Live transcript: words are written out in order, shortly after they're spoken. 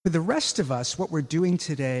For the rest of us, what we're doing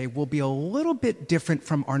today will be a little bit different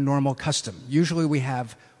from our normal custom. Usually we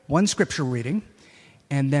have one scripture reading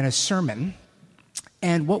and then a sermon.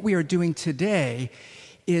 And what we are doing today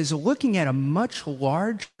is looking at a much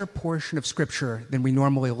larger portion of scripture than we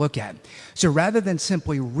normally look at. So rather than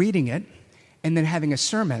simply reading it and then having a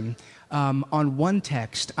sermon on one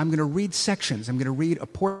text, I'm going to read sections. I'm going to read a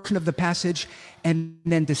portion of the passage and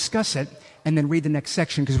then discuss it, and then read the next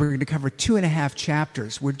section because we're going to cover 2.5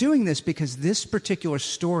 chapters. We're doing this because this particular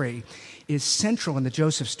story is central in the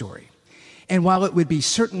Joseph story. And while it would be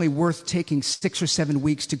certainly worth taking 6 or 7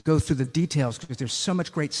 weeks to go through the details because there's so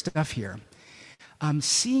much great stuff here,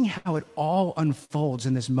 seeing how it all unfolds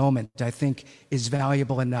in this moment, I think, is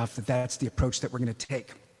valuable enough that that's the approach that we're going to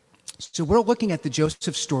take. So we're looking at the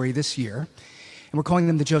Joseph story this year, and we're calling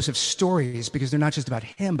them the Joseph stories because they're not just about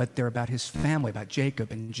him, but they're about his family, about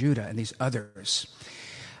Jacob and Judah and these others.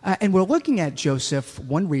 And we're looking at Joseph,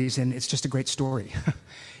 one reason, it's just a great story.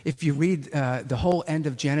 If you read the whole end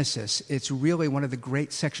of Genesis, it's really one of the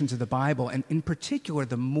great sections of the Bible. And in particular,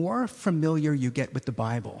 the more familiar you get with the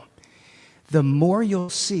Bible, the more you'll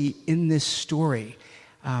see in this story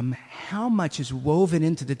how much is woven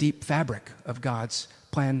into the deep fabric of God's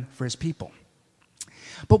plan for his people.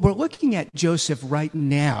 But we're looking at Joseph right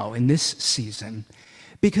now in this season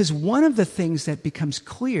because one of the things that becomes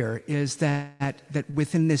clear is that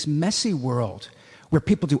within this messy world where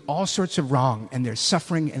people do all sorts of wrong and there's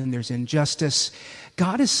suffering and there's injustice,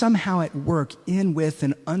 God is somehow at work in, with,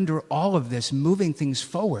 and under all of this, moving things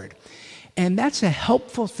forward. And that's a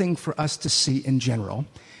helpful thing for us to see in general,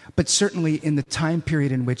 but certainly in the time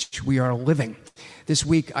period in which we are living. This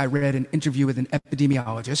week I read an interview with an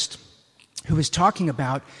epidemiologist who was talking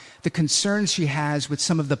about the concerns she has with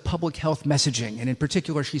some of the public health messaging. And in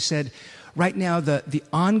particular, she said, right now, the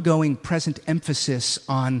ongoing present emphasis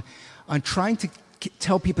on trying to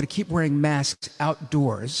tell people to keep wearing masks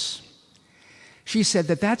outdoors, she said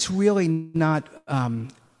that that's really not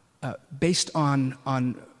based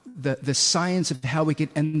on the science of how we could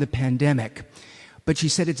end the pandemic. But she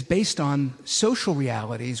said it's based on social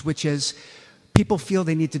realities, which is people feel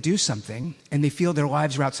they need to do something, and they feel their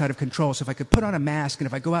lives are outside of control. So if I could put on a mask, and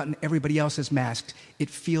if I go out and everybody else is masked, it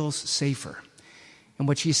feels safer. And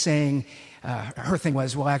what she's saying, her thing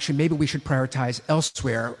was, well, actually, maybe we should prioritize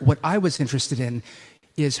elsewhere. What I was interested in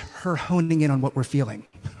is her honing in on what we're feeling.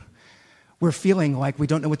 We're feeling like we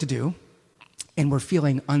don't know what to do, and we're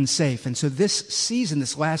feeling unsafe. And so this season,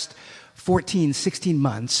 this last 14, 16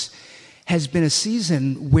 months, has been a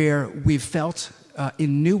season where we've felt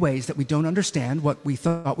in new ways that we don't understand what we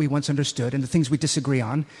thought we once understood, and the things we disagree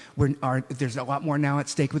on, there's a lot more now at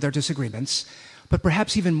stake with our disagreements. But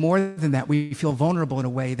perhaps even more than that, we feel vulnerable in a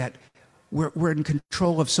way that we're in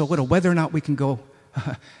control of so little. Whether or not we can go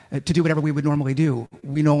to do whatever we would normally do,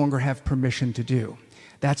 we no longer have permission to do.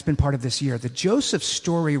 That's been part of this year. The Joseph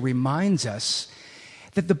story reminds us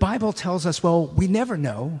that the Bible tells us, well, we never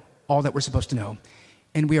know all that we're supposed to know,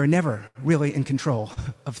 and we are never really in control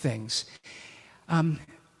of things.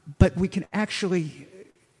 But we can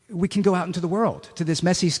go out into the world, to this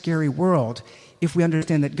messy, scary world, if we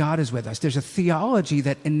understand that God is with us. There's a theology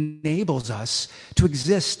that enables us to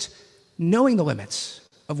exist knowing the limits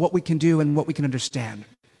of what we can do and what we can understand,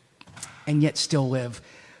 and yet still live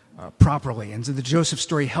properly. And so the Joseph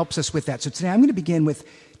story helps us with that. So today I'm going to begin with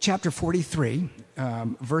chapter 43,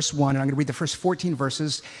 verse 1, and I'm going to read the first 14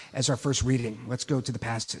 verses as our first reading. Let's go to the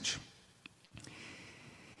passage.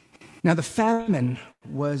 Now the famine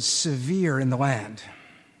was severe in the land,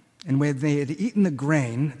 and when they had eaten the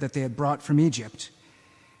grain that they had brought from Egypt,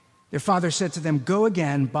 their father said to them, "Go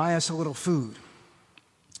again, buy us a little food."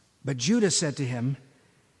 But Judah said to him,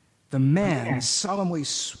 "The man solemnly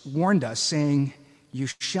warned us, saying, 'You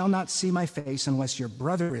shall not see my face unless your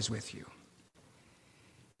brother is with you.'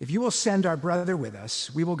 If you will send our brother with us,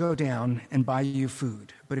 we will go down and buy you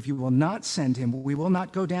food. But if you will not send him, we will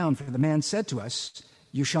not go down, for the man said to us,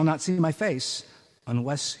 'You shall not see my face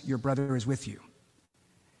unless your brother is with you.'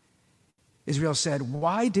 Israel said,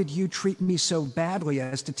 'Why did you treat me so badly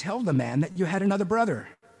as to tell the man that you had another brother?'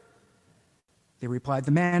 They replied,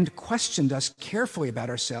 'The man questioned us carefully about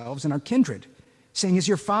ourselves and our kindred, saying, "Is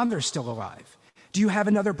your father still alive? Do you have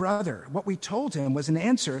another brother?" What we told him was an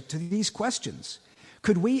answer to these questions.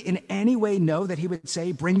 Could we in any way know that he would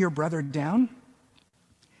say, "Bring your brother down"?"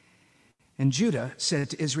 And Judah said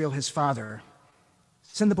to Israel his father,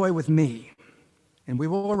 "Send the boy with me, and we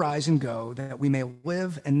will arise and go, that we may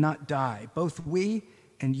live and not die, both we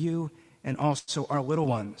and you and also our little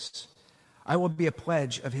ones. I will be a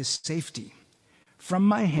pledge of his safety. From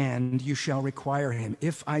my hand you shall require him.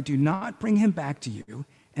 If I do not bring him back to you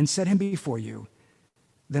and set him before you,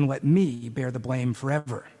 then let me bear the blame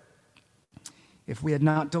forever. If we had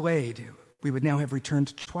not delayed, we would now have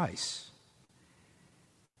returned twice."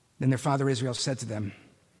 Then their father Israel said to them,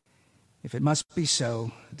 "If it must be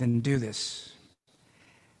so, then do this.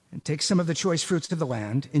 And take some of the choice fruits of the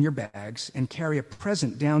land in your bags and carry a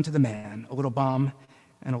present down to the man, a little balm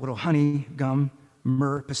and a little honey, gum,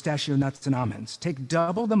 myrrh, pistachio nuts, and almonds. Take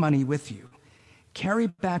double the money with you. Carry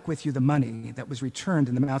back with you the money that was returned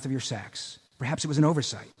in the mouth of your sacks. Perhaps it was an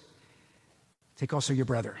oversight. Take also your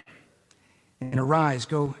brother. And arise,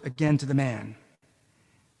 go again to the man.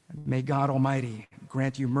 May God Almighty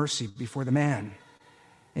grant you mercy before the man.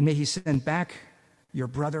 And may he send back your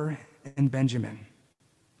brother and Benjamin.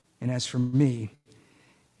 And as for me,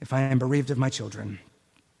 if I am bereaved of my children,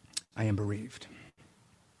 I am bereaved."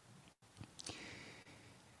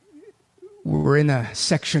 We're in a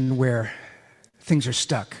section where things are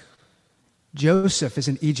stuck. Joseph is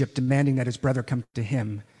in Egypt demanding that his brother come to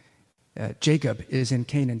him. Jacob is in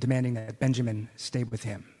Canaan demanding that Benjamin stay with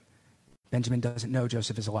him. Benjamin doesn't know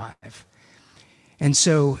Joseph is alive. And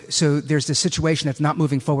so there's this situation that's not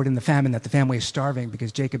moving forward in the famine, that the family is starving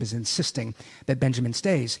because Jacob is insisting that Benjamin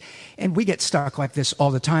stays. And we get stuck like this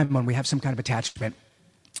all the time when we have some kind of attachment.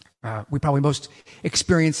 We probably most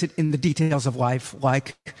experience it in the details of life,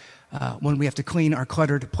 like when we have to clean our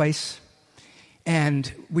cluttered place.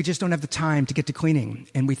 And we just don't have the time to get to cleaning.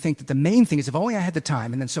 And we think that the main thing is, if only I had the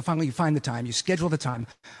time, and then so finally you find the time, you schedule the time,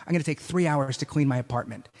 I'm going to take 3 hours to clean my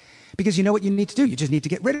apartment. Because you know what you need to do? You just need to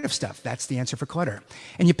get rid of stuff. That's the answer for clutter.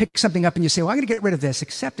 And you pick something up and you say, well, I'm going to get rid of this,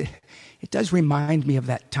 except it does remind me of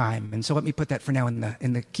that time. And so let me put that for now in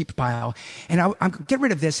the keep pile. And I'll get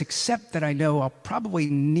rid of this, except that I know I'll probably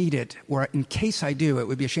need it, or in case I do, it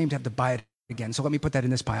would be a shame to have to buy it again. So let me put that in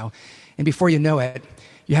this pile. And before you know it,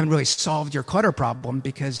 you haven't really solved your clutter problem,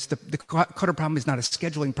 because the clutter problem is not a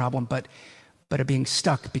scheduling problem, but a being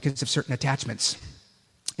stuck because of certain attachments.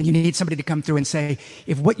 And you need somebody to come through and say,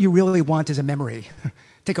 if what you really want is a memory,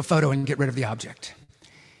 take a photo and get rid of the object.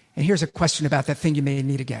 And here's a question about that thing you may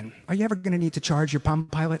need again. Are you ever going to need to charge your Palm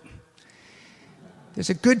Pilot? There's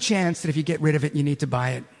a good chance that if you get rid of it, you need to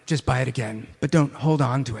buy it. Just buy it again, but don't hold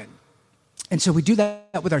on to it. And so we do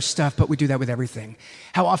that with our stuff, but we do that with everything.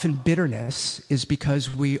 How often bitterness is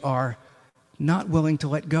because we are not willing to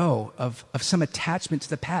let go of some attachment to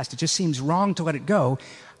the past. It just seems wrong to let it go.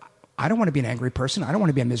 I don't want to be an angry person. I don't want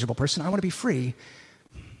to be a miserable person. I want to be free.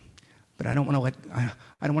 But I don't want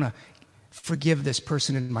to forgive this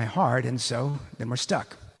person in my heart, and so then we're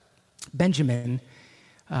stuck. Benjamin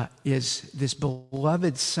is this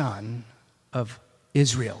beloved son of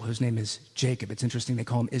Israel, whose name is Jacob. It's interesting they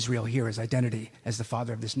call him Israel here, his identity as the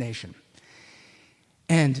father of this nation.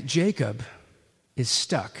 And Jacob is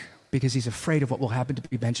stuck because he's afraid of what will happen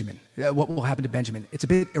to Benjamin. It's a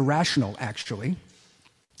bit irrational, actually,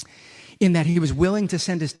 in that he was willing to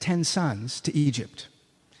send his 10 sons to Egypt.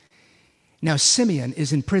 Now Simeon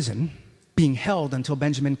is in prison, being held until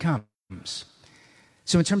Benjamin comes.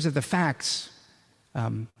 So in terms of the facts,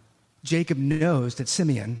 Jacob knows that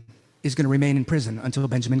Simeon is going to remain in prison until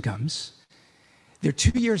Benjamin comes. They're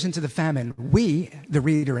 2 years into the famine. We, the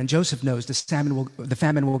reader, and Joseph knows the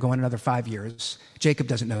famine will go on another 5 years. Jacob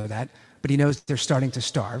doesn't know that, but he knows they're starting to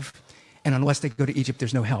starve. And unless they go to Egypt,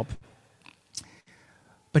 there's no help.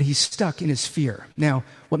 But he's stuck in his fear. Now,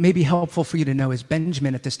 what may be helpful for you to know is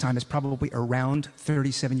Benjamin at this time is probably around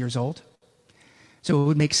 37 years old. So it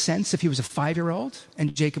would make sense if he was a 5-year-old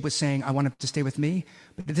and Jacob was saying, I want him to stay with me.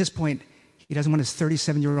 But at this point, he doesn't want his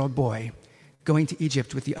 37-year-old boy going to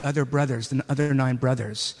Egypt with the other brothers, the other 9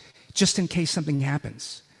 brothers, just in case something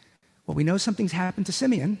happens. Well, we know something's happened to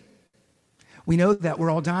Simeon. We know that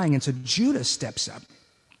we're all dying, and so Judah steps up.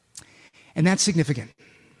 And that's significant.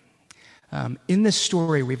 In this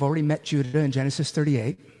story, we've already met Judah in Genesis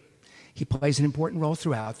 38. He plays an important role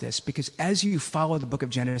throughout this, because as you follow the book of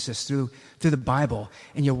Genesis through the Bible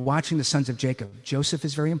and you're watching the sons of Jacob, Joseph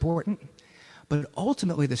is very important, but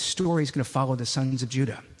ultimately the story is going to follow the sons of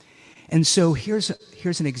Judah. And so here's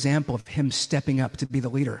an example of him stepping up to be the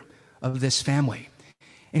leader of this family.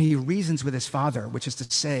 And he reasons with his father, which is to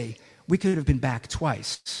say, we could have been back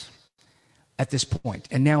twice at this point.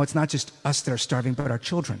 And now it's not just us that are starving, but our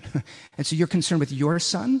children. And so you're concerned with your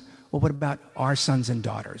son? Well, what about our sons and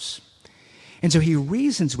daughters? And so he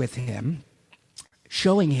reasons with him,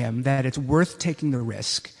 showing him that it's worth taking the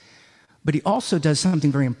risk. But he also does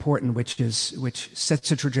something very important, which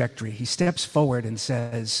sets a trajectory. He steps forward and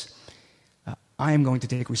says, I am going to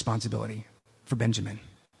take responsibility for Benjamin.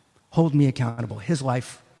 Hold me accountable, his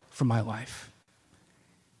life for my life.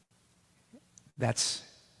 That's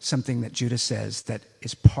something that Judah says that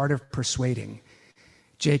is part of persuading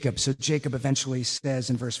Jacob. So Jacob eventually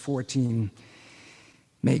says in verse 14,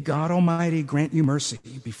 "May God Almighty grant you mercy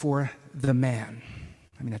before the man."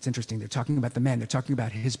 I mean, that's interesting. They're talking about the man. They're talking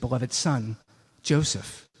about his beloved son,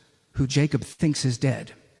 Joseph, who Jacob thinks is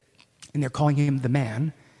dead. And they're calling him the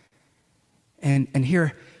man. And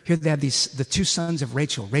here they have the two sons of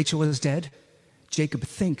Rachel. Rachel is dead. Jacob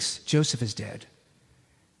thinks Joseph is dead.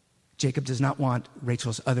 Jacob does not want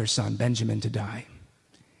Rachel's other son, Benjamin, to die.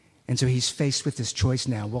 And so he's faced with this choice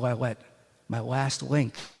now. Will I let my last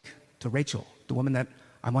link to Rachel, the woman that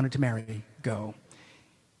I wanted to marry, go?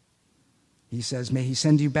 He says, "May he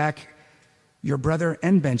send you back your brother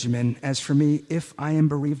and Benjamin. As for me, if I am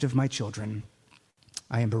bereaved of my children,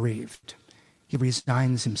 I am bereaved." He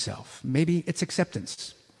resigns himself. Maybe it's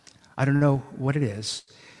acceptance. I don't know what it is,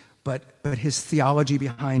 but his theology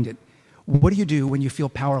behind it. What do you do when you feel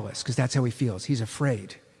powerless? Because that's how he feels. He's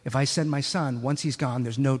afraid. If I send my son, once he's gone,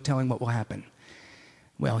 there's no telling what will happen.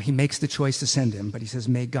 Well, he makes the choice to send him, but he says,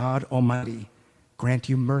 "May God Almighty grant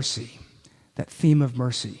you mercy." That theme of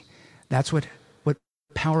mercy. That's what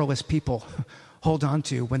powerless people hold on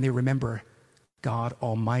to when they remember God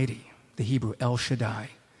Almighty, the Hebrew El Shaddai.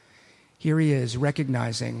 Here he is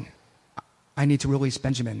recognizing, I need to release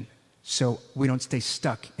Benjamin so we don't stay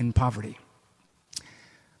stuck in poverty.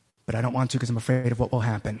 But I don't want to because I'm afraid of what will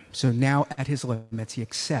happen. So now at his limits, he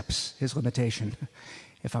accepts his limitation.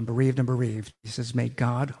 If I'm bereaved, I'm bereaved. He says, "May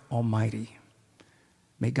God Almighty,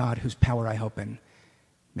 may God whose power I hope in,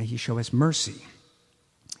 may he show us mercy."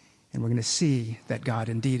 And we're going to see that God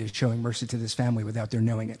indeed is showing mercy to this family without their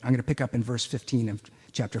knowing it. I'm going to pick up in verse 15 of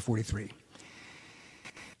chapter 43.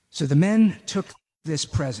 So the men took this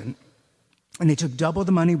present, and they took double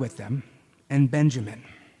the money with them, and Benjamin.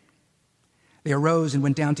 They arose and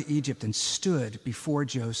went down to Egypt and stood before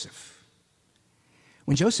Joseph.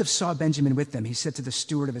 When Joseph saw Benjamin with them, he said to the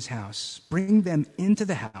steward of his house, "Bring them into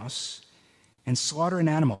the house and slaughter an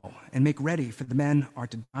animal and make ready, for the men are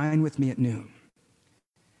to dine with me at noon."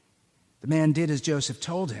 The man did as Joseph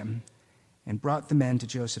told him and brought the men to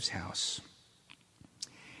Joseph's house.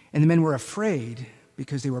 And the men were afraid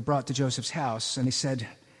because they were brought to Joseph's house, and they said,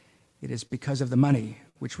 "It is because of the money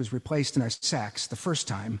which was replaced in our sacks the first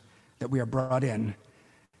time that we are brought in,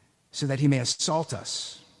 so that he may assault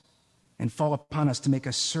us and fall upon us to make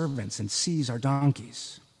us servants and seize our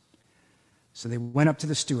donkeys." So they went up to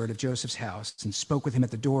the steward of Joseph's house and spoke with him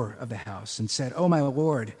at the door of the house and said, "Oh, my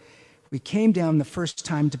lord, we came down the first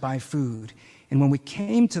time to buy food, and when we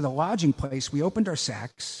came to the lodging place, we opened our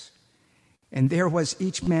sacks, and there was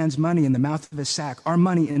each man's money in the mouth of his sack, our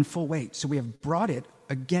money in full weight. So we have brought it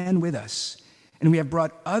again with us, and we have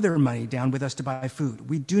brought other money down with us to buy food.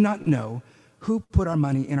 We do not know who put our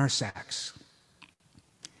money in our sacks."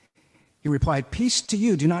 He replied, "Peace to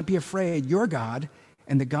you, do not be afraid. Your God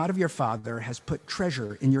and the God of your father has put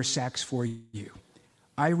treasure in your sacks for you.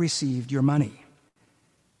 I received your money."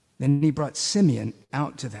 Then he brought Simeon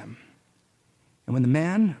out to them. And when the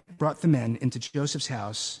man brought the men into Joseph's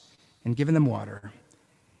house and given them water,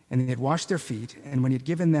 and they had washed their feet, and when he had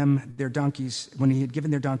given their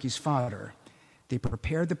donkeys fodder, they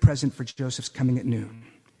prepared the present for Joseph's coming at noon,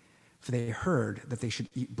 for they heard that they should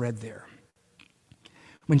eat bread there.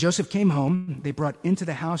 When Joseph came home, they brought into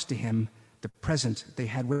the house to him the present they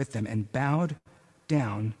had with them and bowed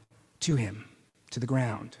down to him, to the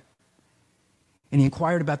ground. And he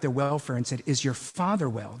inquired about their welfare and said, "Is your father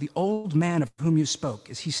well? The old man of whom you spoke,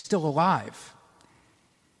 is he still alive?"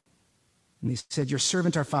 And they said, "Your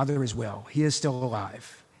servant, our father, is well. He is still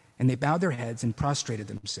alive." And they bowed their heads and prostrated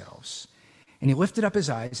themselves. And he lifted up his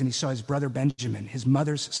eyes and he saw his brother Benjamin, his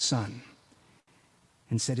mother's son,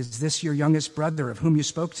 and said, "Is this your youngest brother of whom you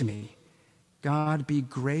spoke to me? God be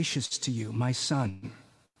gracious to you, my son."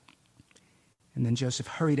 And then Joseph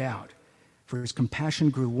hurried out, for his compassion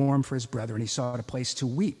grew warm for his brother, and he sought a place to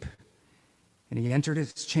weep. And he entered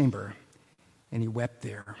his chamber, and he wept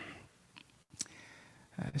there.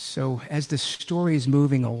 So as the story is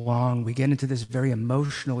moving along, we get into this very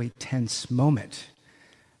emotionally tense moment.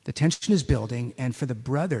 The tension is building, and for the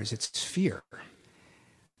brothers, it's fear.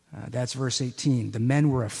 That's verse 18. The men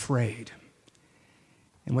were afraid.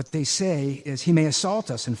 And what they say is, "He may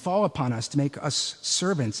assault us and fall upon us to make us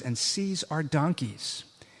servants and seize our donkeys."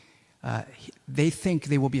 They think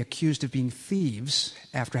they will be accused of being thieves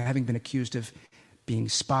after having been accused of being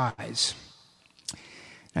spies.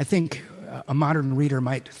 I think a modern reader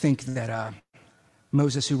might think that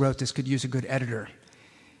Moses, who wrote this, could use a good editor,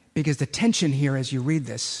 because the tension here as you read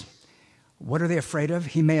this, what are they afraid of?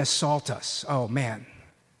 He may assault us. Oh man,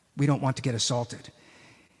 we don't want to get assaulted.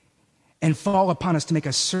 And fall upon us to make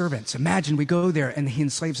us servants. Imagine we go there and he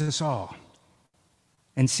enslaves us all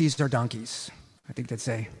and seizes our donkeys. I think they'd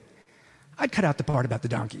say, I'd cut out the part about the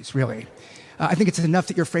donkeys, really. I think it's enough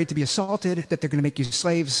that you're afraid to be assaulted, that they're going to make you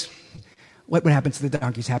slaves. What would happen to the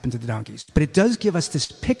donkeys happened to the donkeys. But it does give us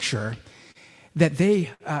this picture that they,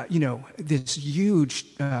 this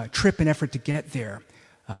huge trip and effort to get there,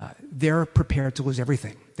 they're prepared to lose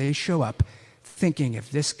everything. They show up thinking,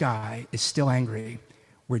 if this guy is still angry,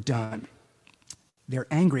 we're done. They're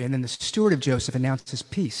angry, and then the steward of Joseph announces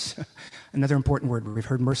peace. Another important word. We've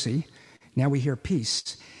heard mercy. Now we hear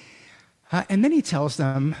peace. And then he tells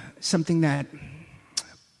them something that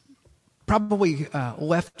probably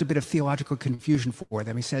left a bit of theological confusion for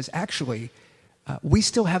them. He says, actually, we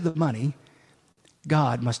still have the money.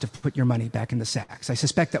 God must have put your money back in the sacks. I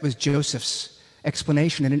suspect that was Joseph's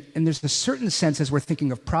explanation. And there's a certain sense, as we're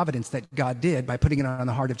thinking of providence, that God did by putting it on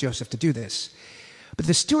the heart of Joseph to do this. But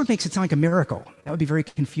the steward makes it sound like a miracle. That would be very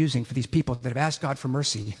confusing for these people that have asked God for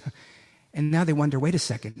mercy. And now they wonder, wait a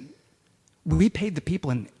second, we paid the people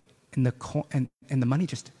and the money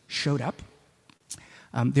just showed up?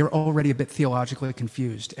 They're already a bit theologically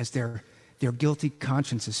confused as their guilty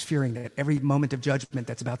conscience is fearing that every moment of judgment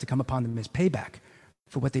that's about to come upon them is payback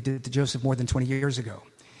for what they did to Joseph more than 20 years ago.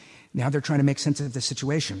 Now they're trying to make sense of the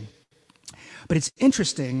situation. But it's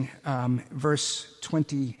interesting, verse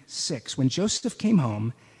 26. When Joseph came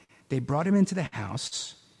home, they brought him into the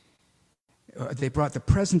house. They brought the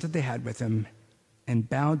present that they had with them and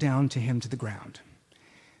bowed down to him to the ground.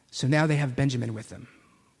 So now they have Benjamin with them,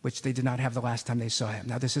 which they did not have the last time they saw him.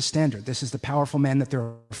 Now this is standard. This is the powerful man that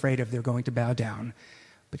they're afraid of. They're going to bow down.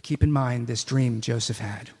 But keep in mind this dream Joseph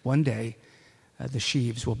had. One day, the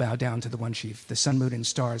sheaves will bow down to the one sheaf. The sun, moon, and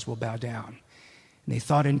stars will bow down. And they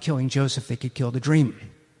thought in killing Joseph they could kill the dream.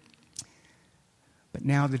 But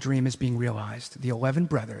now the dream is being realized. The 11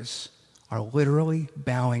 brothers are literally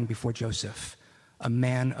bowing before Joseph, a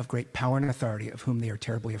man of great power and authority of whom they are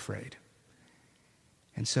terribly afraid.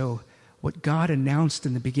 And so what God announced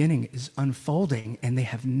in the beginning is unfolding, and they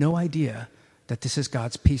have no idea that this is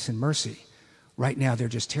God's peace and mercy. Right now, they're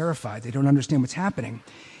just terrified. They don't understand what's happening.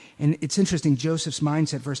 And it's interesting, Joseph's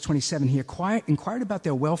mindset, verse 27, he inquired about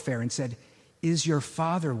their welfare and said, is your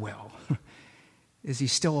father well? Is he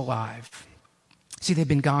still alive? See, they've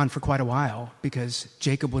been gone for quite a while because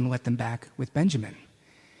Jacob wouldn't let them back with Benjamin.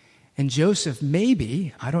 And Joseph,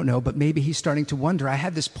 maybe, I don't know, but maybe he's starting to wonder, I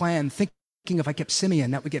had this plan thinking if I kept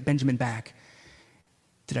Simeon, that would get Benjamin back.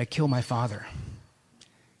 Did I kill my father?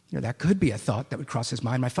 That could be a thought that would cross his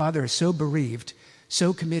mind. My father is so bereaved,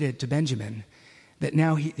 so committed to Benjamin, that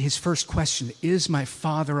now his first question, is my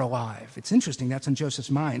father alive? It's interesting, that's on Joseph's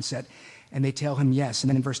mindset. And they tell him yes. And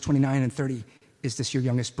then in verse 29 and 30, is this your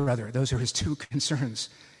youngest brother? Those are his two concerns.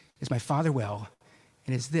 Is my father well?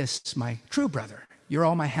 And is this my true brother? You're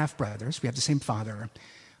all my half-brothers. We have the same father.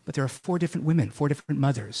 But there are 4 different women, 4 different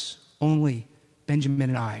mothers. Only Benjamin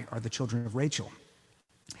and I are the children of Rachel.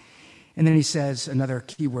 And then he says another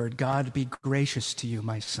key word, God be gracious to you,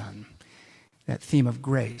 my son. That theme of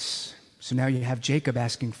grace. So now you have Jacob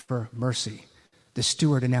asking for mercy, the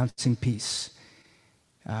steward announcing peace.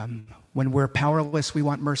 When we're powerless, we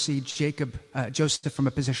want mercy. Joseph, from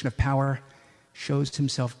a position of power, shows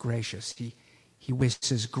himself gracious. He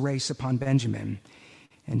wishes grace upon Benjamin,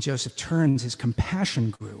 and Joseph turns, his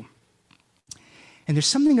compassion grew. And there's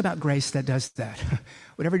something about grace that does that.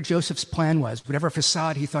 Whatever Joseph's plan was, whatever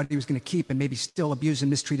facade he thought he was going to keep and maybe still abuse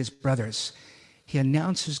and mistreat his brothers, he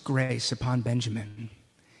announces grace upon Benjamin.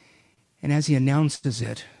 And as he announces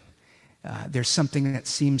it, there's something that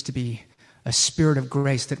seems to be a spirit of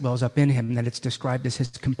grace that wells up in him, and that it's described as his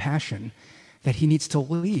compassion, that he needs to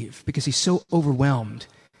leave because he's so overwhelmed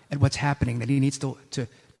at what's happening that he needs to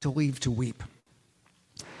leave to weep.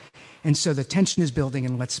 And so the tension is building,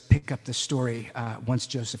 and let's pick up the story once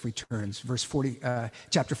Joseph returns.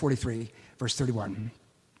 Chapter 43, verse 31.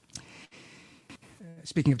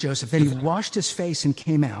 Speaking of Joseph, then he washed his face and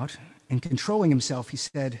came out, and controlling himself, he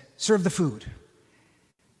said, serve the food.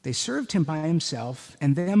 They served him by himself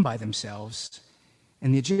and them by themselves,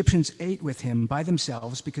 and the Egyptians ate with him by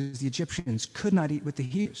themselves because the Egyptians could not eat with the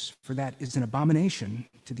Hebrews, for that is an abomination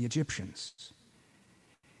to the Egyptians.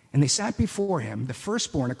 And they sat before him, the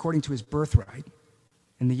firstborn according to his birthright,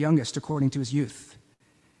 and the youngest according to his youth.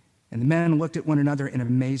 And the men looked at one another in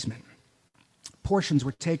amazement. Portions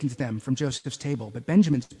were taken to them from Joseph's table, but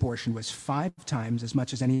Benjamin's portion was 5 times as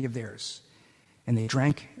much as any of theirs. And they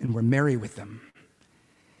drank and were merry with them.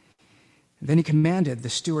 Then he commanded the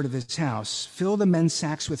steward of his house, fill the men's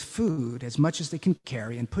sacks with food as much as they can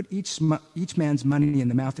carry, and put each man's money in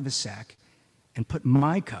the mouth of his sack, and put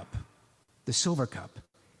my cup, the silver cup,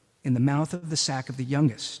 in the mouth of the sack of the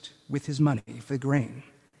youngest with his money for the grain.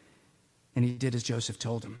 And he did as Joseph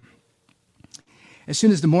told him. As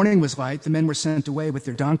soon as the morning was light, the men were sent away with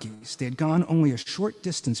their donkeys. They had gone only a short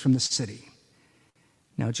distance from the city.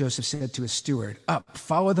 Now Joseph said to his steward, "Up,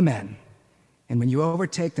 follow the men, and when you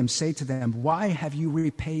overtake them, say to them, 'Why have you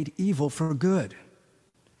repaid evil for good?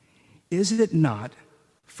 Is it not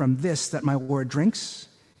from this that my Lord drinks,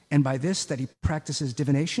 and by this that he practices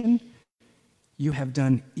divination? You have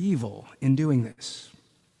done evil in doing this.'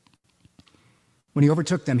 When he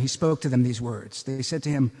overtook them, he spoke to them these words. They said to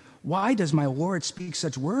him, 'Why does my Lord speak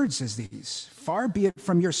such words as these? Far be it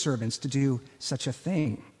from your servants to do such a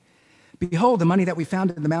thing. Behold, the money that we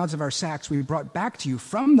found in the mouths of our sacks we brought back to you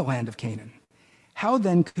from the land of Canaan. How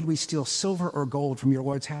then could we steal silver or gold from your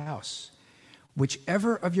Lord's house?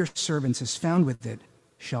 Whichever of your servants is found with it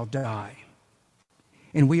shall die,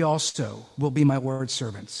 and we also will be my Lord's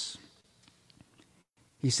servants.'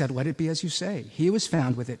 He said, 'Let it be as you say. He who is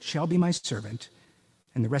found with it shall be my servant,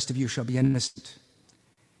 and the rest of you shall be innocent.'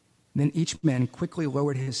 Then each man quickly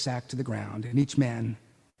lowered his sack to the ground, and each man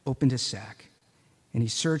opened his sack. And he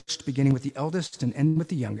searched, beginning with the eldest and ending with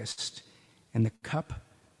the youngest, and the cup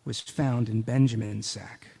was found in Benjamin's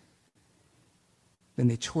sack. Then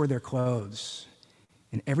they tore their clothes,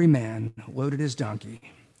 and every man loaded his donkey,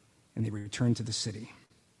 and they returned to the city."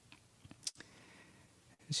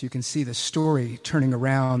 So you can see the story turning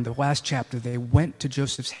around. The last chapter, they went to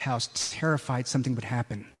Joseph's house, terrified something would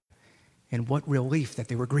happen. And what relief that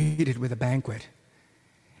they were greeted with a banquet.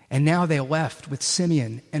 And now they left with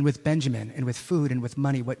Simeon and with Benjamin and with food and with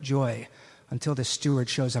money. What joy, until the steward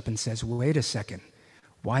shows up and says, "Wait a second.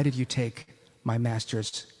 Why did you take my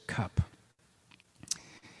master's cup?"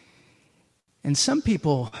 And some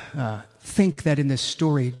people think that in this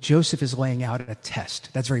story, Joseph is laying out a test.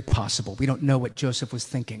 That's very possible. We don't know what Joseph was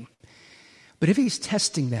thinking. But if he's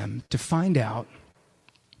testing them to find out,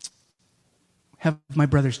 have my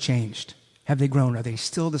brothers changed? Have they grown? Are they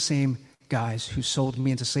still the same guys who sold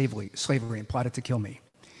me into slavery and plotted to kill me?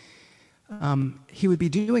 He would be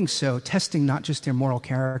doing so, testing not just their moral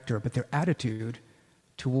character, but their attitude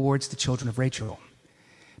towards the children of Rachel.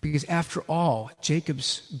 Because after all,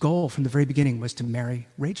 Jacob's goal from the very beginning was to marry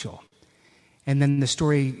Rachel. And then the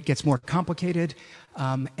story gets more complicated.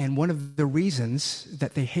 And one of the reasons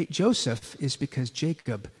that they hate Joseph is because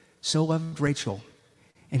Jacob so loved Rachel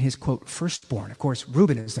and his, quote, firstborn. Of course,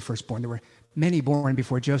 Reuben is the firstborn. There were many born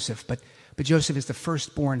before Joseph, but Joseph is the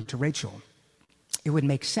firstborn to Rachel. It would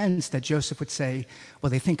make sense that Joseph would say, well,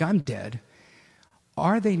 they think I'm dead.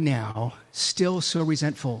 Are they now still so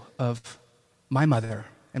resentful of my mother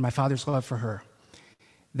and my father's love for her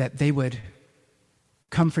that they would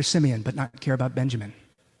come for Simeon but not care about Benjamin?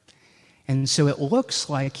 And so it looks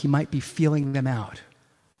like he might be feeling them out.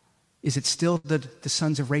 Is it still the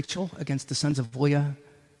sons of Rachel against the sons of Leah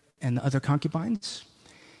and the other concubines?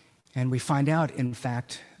 And we find out, in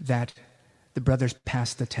fact, that the brothers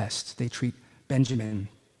pass the test. They treat Benjamin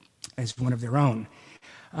as one of their own.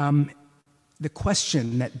 The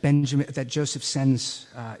question that Joseph sends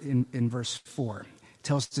in verse 4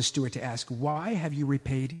 tells the steward to ask, "Why have you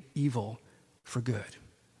repaid evil for good?"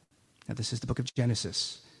 Now, this is the book of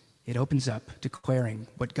Genesis. It opens up declaring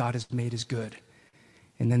what God has made is good,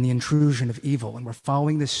 and then the intrusion of evil. And we're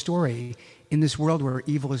following this story in this world where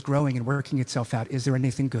evil is growing and working itself out. Is there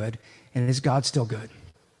anything good? And is God still good?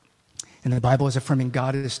 And the Bible is affirming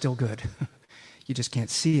God is still good. You just can't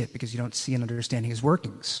see it because you don't see and understanding his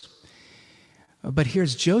workings. But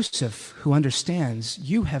here's Joseph, who understands,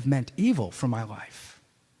 you have meant evil for my life.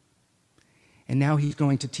 And now he's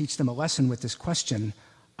going to teach them a lesson with this question.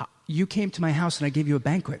 You came to my house and I gave you a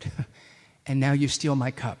banquet, and now you steal my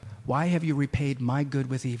cup. Why have you repaid my good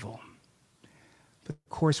with evil? But of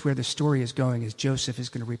course, where the story is going is Joseph is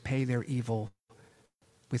going to repay their evil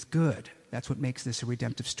with good. That's what makes this a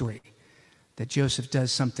redemptive story. That Joseph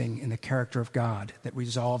does something in the character of God that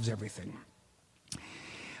resolves everything.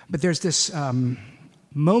 But there's this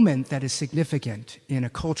moment that is significant in a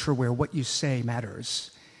culture where what you say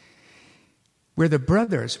matters, where the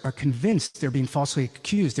brothers are convinced they're being falsely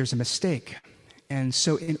accused, there's a mistake. And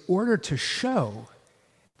so in order to show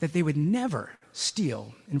that they would never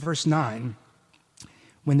steal, in verse 9,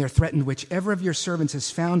 when they're threatened, whichever of your servants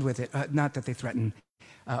is found with it, not that they threaten,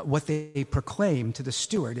 what they proclaim to the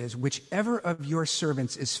steward is, whichever of your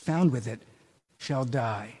servants is found with it shall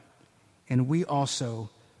die, and we also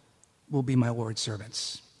will be my Lord's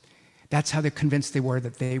servants. That's how they're convinced they were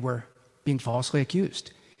that they were being falsely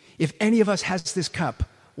accused. If any of us has this cup,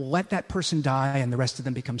 let that person die and the rest of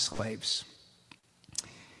them become slaves.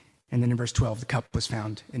 And then in verse 12, the cup was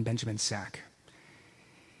found in Benjamin's sack.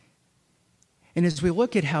 And as we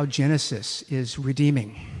look at how Genesis is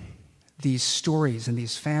redeeming these stories and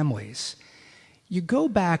these families, you go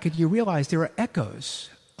back and you realize there are echoes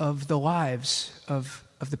of the lives of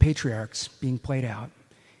the patriarchs being played out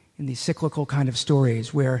in these cyclical kind of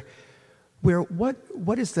stories where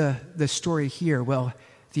what is the story here? Well,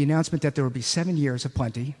 the announcement that there will be 7 years of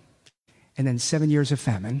plenty and then 7 years of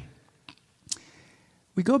famine.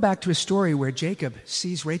 We go back to a story where Jacob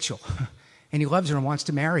sees Rachel and he loves her and wants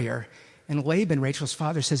to marry her. And Laban, Rachel's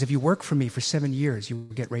father, says, if you work for me for 7 years, you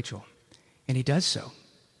will get Rachel. And he does so.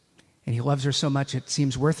 And he loves her so much it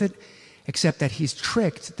seems worth it, except that he's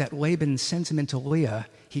tricked that Laban sends him into Leah.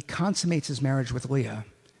 He consummates his marriage with Leah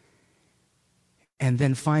and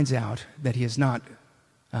then finds out that he is not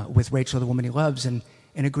with Rachel, the woman he loves, and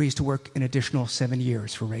agrees to work an additional 7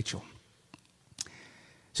 years for Rachel.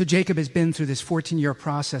 So Jacob has been through this 14-year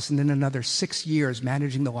process and then another 6 years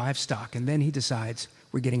managing the livestock, and then he decides,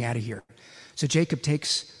 we're getting out of here. So Jacob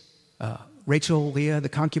takes Rachel, Leah, the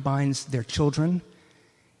concubines, their children,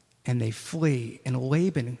 and they flee. And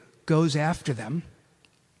Laban goes after them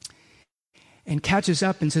and catches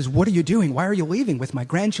up and says, what are you doing? Why are you leaving with my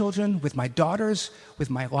grandchildren, with my daughters,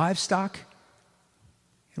 with my livestock?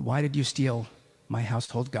 And why did you steal my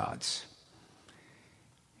household gods?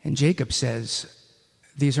 And Jacob says,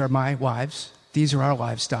 these are my wives. These are our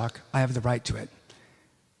livestock. I have the right to it.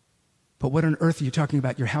 But what on earth are you talking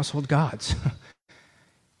about, your household gods?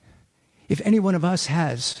 If any one of us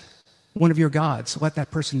has one of your gods, let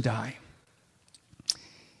that person die.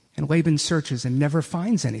 And Laban searches and never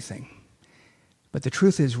finds anything. But the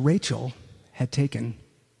truth is, Rachel had taken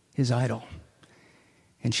his idol.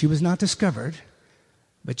 And she was not discovered,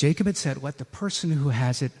 but Jacob had said, let the person who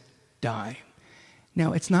has it die.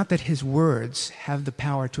 Now, it's not that his words have the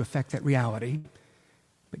power to affect that reality,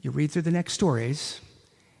 but you read through the next stories,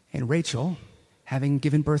 and Rachel, having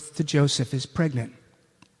given birth to Joseph, is pregnant.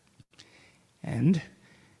 And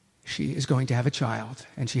she is going to have a child.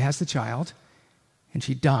 And she has the child, and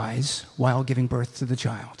she dies while giving birth to the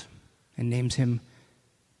child and names him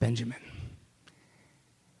Benjamin.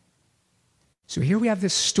 So here we have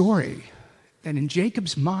this story that in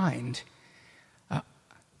Jacob's mind,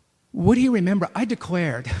 would he remember, I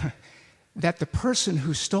declared that the person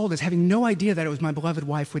who stole this, having no idea that it was my beloved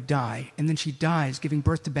wife, would die, and then she dies, giving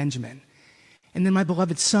birth to Benjamin. And then my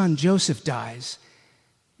beloved son, Joseph, dies.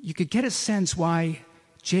 You could get a sense why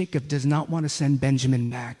Jacob does not want to send Benjamin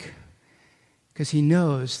back, because he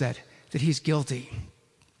knows that he's guilty.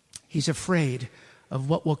 He's afraid of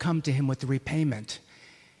what will come to him with the repayment.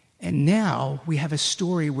 And now we have a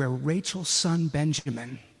story where Rachel's son,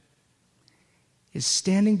 Benjamin, is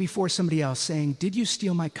standing before somebody else saying, did you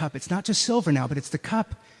steal my cup? It's not just silver now, but it's the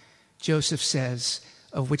cup, Joseph says,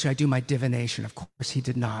 of which I do my divination. Of course, he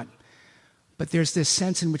did not. But there's this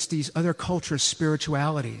sense in which these other cultures'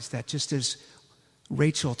 spiritualities, that just as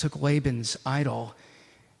Rachel took Laban's idol,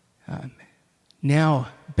 now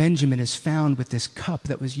Benjamin is found with this cup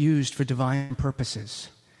that was used for divine purposes.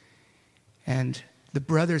 And the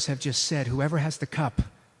brothers have just said, whoever has the cup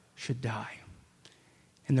should die.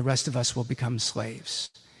 And the rest of us will become slaves.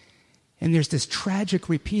 And there's this tragic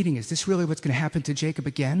repeating. Is this really what's going to happen to Jacob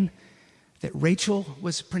again? That Rachel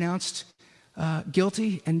was pronounced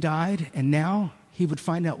guilty and died, and now he would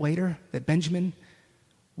find out later that Benjamin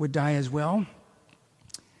would die as well?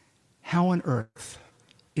 How on earth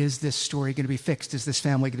is this story going to be fixed? Is this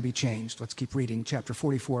family going to be changed? Let's keep reading. Chapter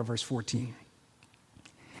 44, verse 14.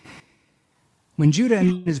 When Judah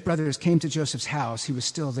and his brothers came to Joseph's house, he was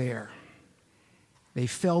still there. They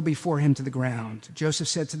fell before him to the ground. Joseph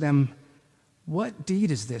said to them, what deed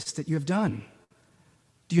is this that you have done?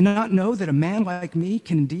 Do you not know that a man like me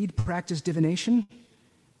can indeed practice divination?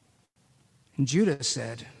 And Judah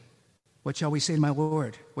said, what shall we say to my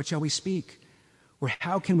Lord? What shall we speak? Or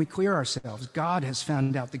how can we clear ourselves? God has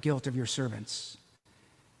found out the guilt of your servants.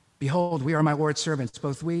 Behold, we are my Lord's servants,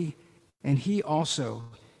 both we and he also,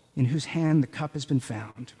 in whose hand the cup has been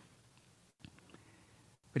found.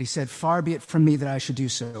 But he said, far be it from me that I should do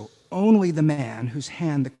so. Only the man whose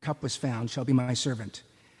hand the cup was found shall be my servant.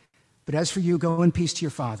 But as for you, go in peace to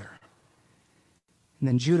your father. And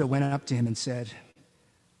then Judah went up to him and said,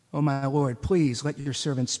 O my Lord, please let your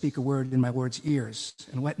servant speak a word in my Lord's ears,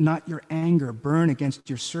 and let not your anger burn against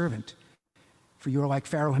your servant, for you are like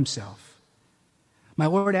Pharaoh himself. My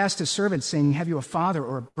Lord asked his servant, saying, have you a father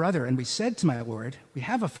or a brother? And we said to my Lord, we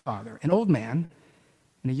have a father, an old man,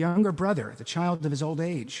 and a younger brother, the child of his old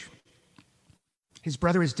age. His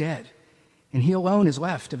brother is dead, and he alone is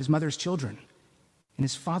left of his mother's children, and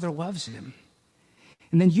his father loves him.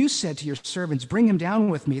 And then you said to your servants, bring him down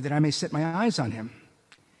with me, that I may set my eyes on him.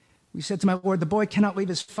 We said to my Lord, the boy cannot leave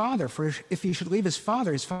his father, for if he should leave his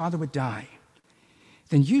father would die.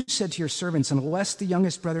 Then you said to your servants, unless the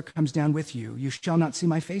youngest brother comes down with you, you shall not see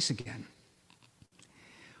my face again.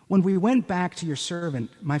 When we went back to your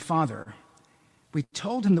servant, my father, we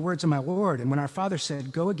told him the words of my Lord, and when our father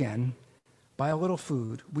said, go again, buy a little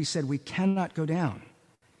food, we said, we cannot go down.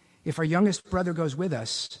 If our youngest brother goes with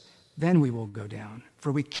us, then we will go down,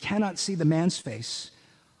 for we cannot see the man's face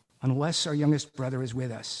unless our youngest brother is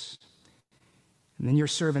with us. And then your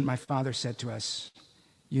servant, my father, said to us,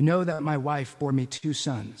 you know that my wife bore me 2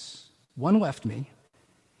 sons. One left me,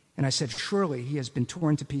 and I said, surely he has been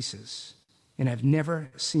torn to pieces, and I've never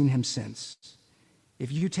seen him since. If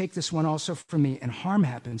you take this one also from me and harm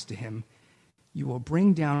happens to him, you will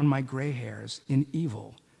bring down my gray hairs in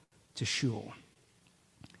evil to Sheol.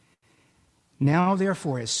 Now,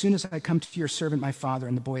 therefore, as soon as I come to your servant, my father,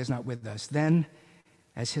 and the boy is not with us, then,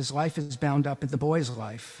 as his life is bound up in the boy's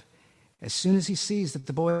life, as soon as he sees that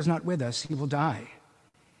the boy is not with us, he will die.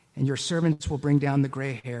 And your servants will bring down the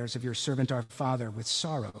gray hairs of your servant our father with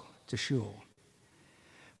sorrow to Sheol.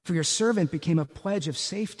 For your servant became a pledge of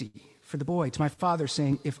safety for the boy to my father,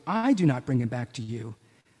 saying, if I do not bring him back to you,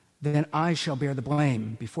 then I shall bear the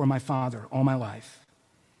blame before my father all my life.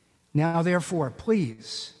 Now, therefore,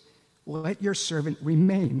 please, let your servant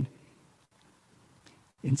remain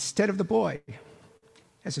instead of the boy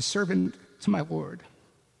as a servant to my Lord.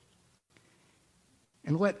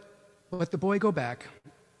 And let the boy go back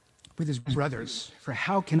with his brothers, for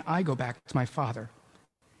how can I go back to my father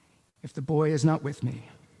if the boy is not with me?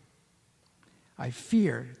 I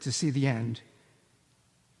fear to see the end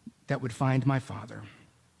that would find my father.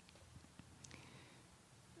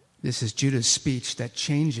 This is Judah's speech that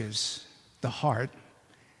changes the heart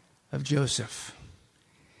of Joseph.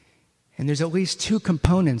 And there's at least 2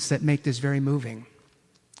 components that make this very moving.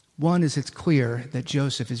 One is it's clear that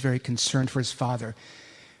Joseph is very concerned for his father.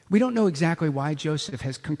 We don't know exactly why Joseph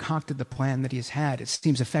has concocted the plan that he has had. It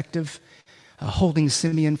seems effective, holding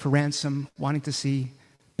Simeon for ransom, wanting to see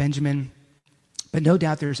Benjamin. But no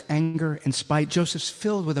doubt there's anger and spite. Joseph's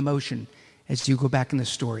filled with emotion as you go back in the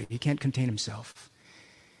story. He can't contain himself.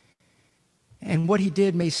 And what he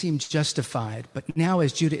did may seem justified, but now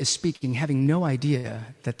as Judah is speaking, having no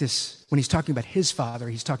idea that this, when he's talking about his father,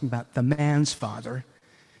 he's talking about the man's father,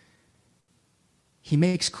 he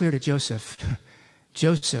makes clear to Joseph,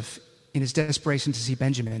 Joseph, in his desperation to see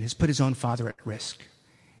Benjamin, has put his own father at risk.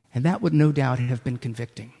 And that would no doubt have been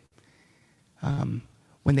convicting.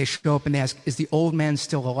 When they show up and they ask, is the old man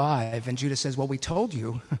still alive? And Judah says, well, we told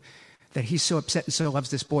you that he's so upset and so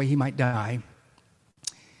loves this boy, he might die.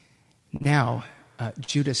 Now,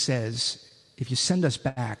 Judah says, if you send us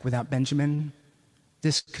back without Benjamin,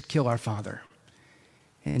 this could kill our father.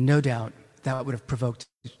 And no doubt that would have provoked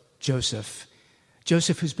Joseph.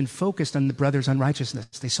 Joseph, who's been focused on the brothers'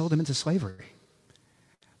 unrighteousness, they sold him into slavery.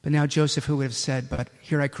 But now Joseph, who would have said, but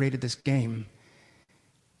here I created this game,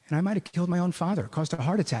 and I might have killed my own father, caused a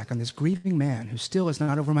heart attack on this grieving man who still is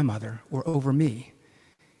not over my mother or over me.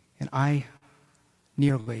 And I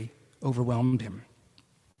nearly overwhelmed him.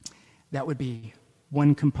 That would be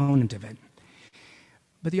one component of it.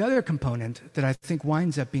 But the other component that I think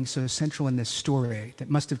winds up being so central in this story that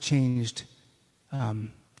must have changed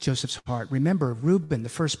Joseph's heart. Remember, Reuben, the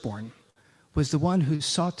firstborn, was the one who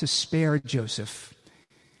sought to spare Joseph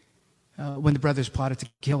when the brothers plotted to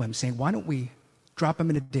kill him, saying, why don't we drop him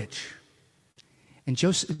in a ditch? And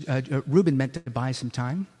Reuben meant to buy some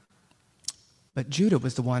time, but Judah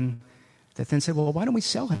was the one that then said, well, why don't we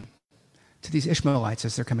sell him to these Ishmaelites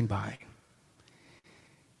as they're coming by?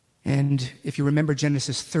 And if you remember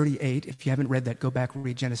Genesis 38, if you haven't read that, go back and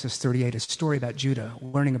read Genesis 38, a story about Judah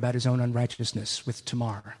learning about his own unrighteousness with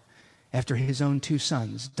Tamar after his own 2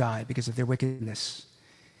 sons die because of their wickedness.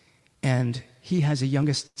 And he has a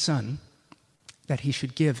youngest son that he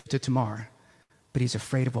should give to Tamar, but he's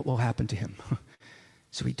afraid of what will happen to him.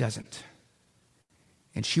 So he doesn't.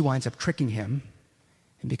 And she winds up tricking him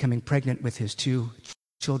and becoming pregnant with his 2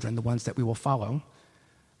 children, the ones that we will follow.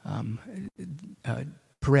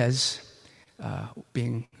 Perez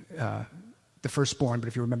being the firstborn, but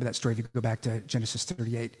if you remember that story, if you go back to Genesis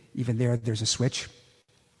 38, even there's a switch.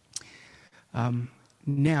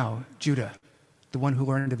 Now, Judah, the one who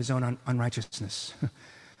learned of his own unrighteousness,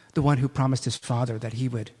 the one who promised his father that he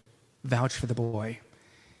would vouch for the boy,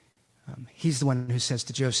 he's the one who says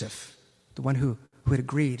to Joseph, the one who had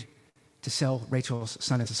agreed to sell Rachel's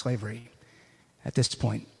son into slavery, at this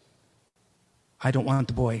point, I don't want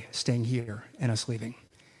the boy staying here and us leaving,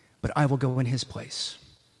 but I will go in his place.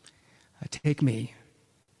 Take me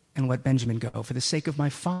and let Benjamin go for the sake of my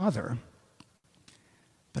father,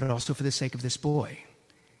 but also for the sake of this boy.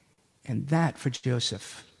 And that, for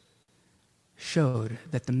Joseph, showed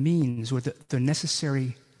that the means or the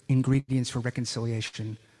necessary ingredients for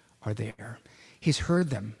reconciliation are there. He's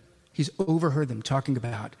heard them. He's overheard them talking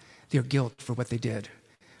about their guilt for what they did.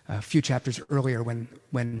 A few chapters earlier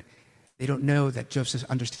when they don't know that Joseph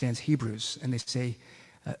understands Hebrews, and they say,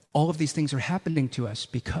 all of these things are happening to us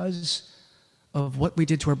because of what we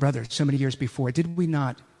did to our brother so many years before. Did we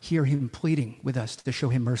not hear him pleading with us to show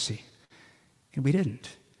him mercy? And we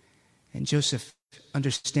didn't. And Joseph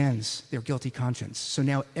understands their guilty conscience. So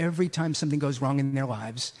now every time something goes wrong in their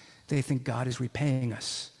lives, they think God is repaying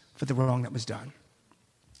us for the wrong that was done.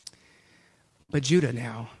 But Judah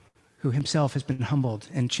now, who himself has been humbled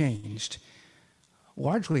and changed,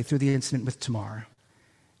 largely through the incident with Tamar,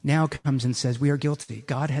 now comes and says, we are guilty.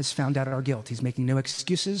 God has found out our guilt. He's making no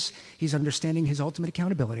excuses. He's understanding his ultimate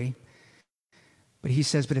accountability. But he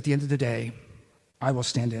says, but at the end of the day, I will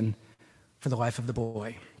stand in for the life of the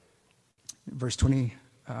boy. Verse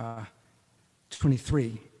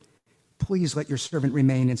 23, please let your servant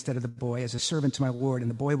remain instead of the boy as a servant to my Lord, and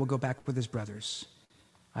the boy will go back with his brothers.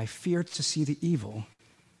 I fear to see the evil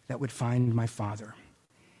that would find my father.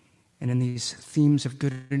 And in these themes of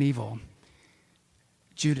good and evil,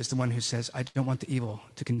 Judah is the one who says, I don't want the evil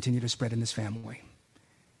to continue to spread in this family.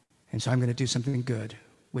 And so I'm going to do something good,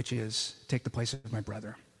 which is take the place of my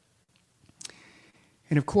brother.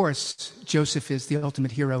 And of course, Joseph is the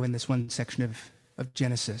ultimate hero in this one section of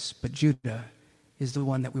Genesis, but Judah is the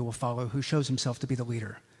one that we will follow, who shows himself to be the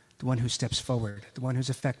leader, the one who steps forward, the one who's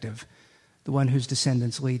effective, the one whose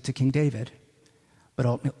descendants lead to King David,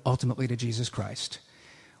 but ultimately to Jesus Christ.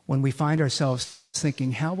 When we find ourselves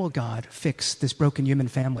thinking, how will God fix this broken human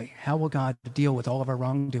family? How will God deal with all of our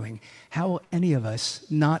wrongdoing? How will any of us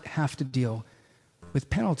not have to deal with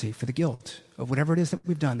penalty for the guilt of whatever it is that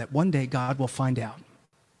we've done, that one day God will find out?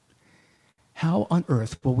 How on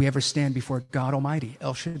earth will we ever stand before God Almighty,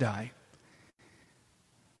 El Shaddai?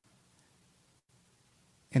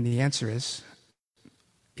 And the answer is,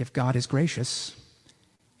 if God is gracious,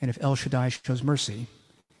 and if El Shaddai shows mercy,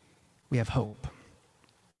 we have hope.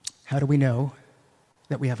 How do we know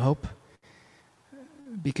that we have hope?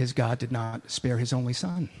 Because God did not spare his only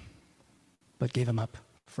son, but gave him up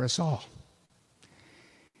for us all.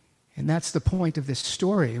 And that's the point of this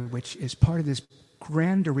story, which is part of this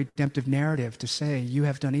grander redemptive narrative to say, you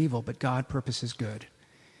have done evil, but God purposes good.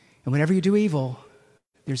 And whenever you do evil,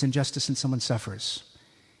 there's injustice and someone suffers.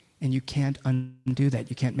 And you can't undo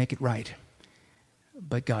that. You can't make it right.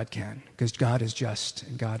 But God can, because God is just,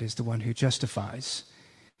 and God is the one who justifies.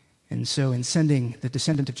 And so in sending the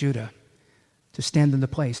descendant of Judah to stand in the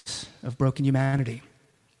place of broken humanity,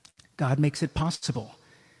 God makes it possible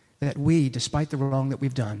that we, despite the wrong that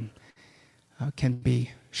we've done, can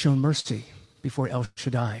be shown mercy before El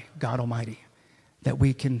Shaddai, God Almighty, that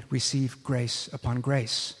we can receive grace upon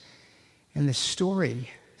grace. And this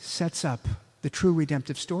story sets up the true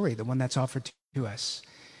redemptive story, the one that's offered to us,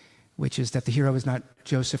 which is that the hero is not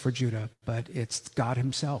Joseph or Judah, but it's God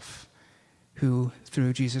himself who,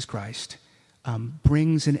 through Jesus Christ,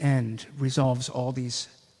 brings an end, resolves all these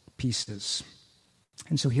pieces.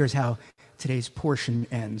 And so here's how today's portion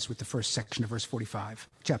ends with the first section of verse 45,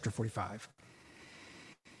 chapter 45.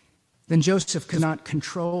 Then Joseph could not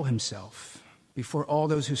control himself before all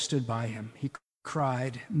those who stood by him. He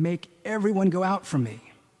cried, "Make everyone go out from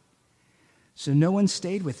me." So no one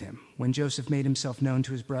stayed with him when Joseph made himself known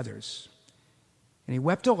to his brothers. And he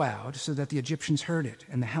wept aloud so that the Egyptians heard it,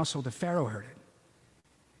 and the household of Pharaoh heard it.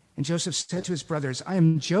 And Joseph said to his brothers, "I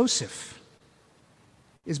am Joseph.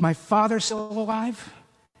 Is my father still alive?"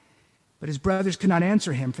 But his brothers could not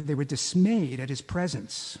answer him, for they were dismayed at his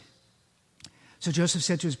presence. So Joseph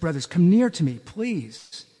said to his brothers, "Come near to me,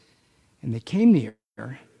 please." And they came near,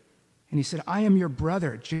 and he said, "I am your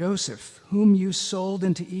brother, Joseph, whom you sold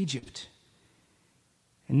into Egypt.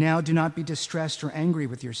 And now do not be distressed or angry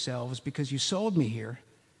with yourselves because you sold me here,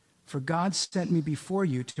 for God sent me before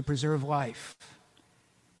you to preserve life.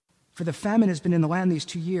 For the famine has been in the land these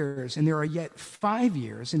 2 years, and there are yet 5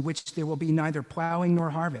 years in which there will be neither plowing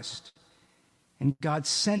nor harvest. And God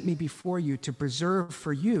sent me before you to preserve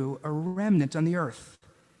for you a remnant on the earth,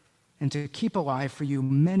 and to keep alive for you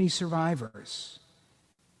many survivors.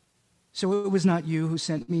 So it was not you who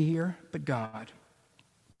sent me here, but God.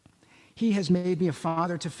 He has made me a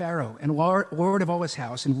father to Pharaoh, and lord of all his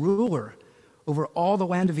house, and ruler over all the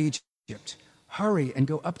land of Egypt. Hurry and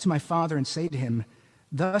go up to my father and say to him,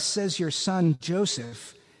 'Thus says your son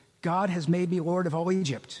Joseph, God has made me lord of all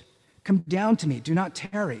Egypt. Come down to me, do not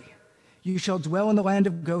tarry. You shall dwell in the land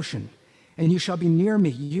of Goshen, and you shall be near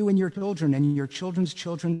me, you and your children, and your children's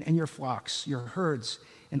children, and your flocks, your herds,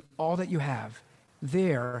 and all that you have.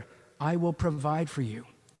 There I will provide for you.'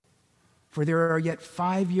 For there are yet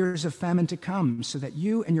 5 years of famine to come, so that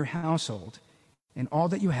you and your household and all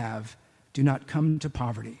that you have do not come to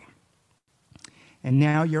poverty. And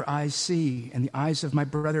now your eyes see, and the eyes of my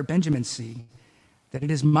brother Benjamin see, that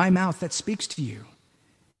it is my mouth that speaks to you.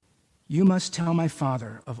 You must tell my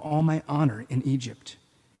father of all my honor in Egypt,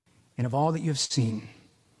 and of all that you have seen.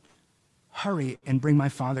 Hurry and bring my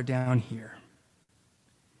father down here."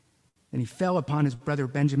 Then he fell upon his brother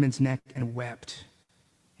Benjamin's neck and wept.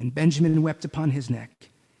 And Benjamin wept upon his neck,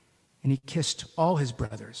 and he kissed all his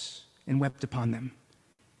brothers and wept upon them.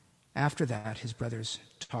 After that, his brothers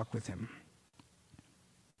talked with him.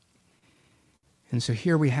 And so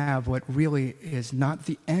here we have what really is not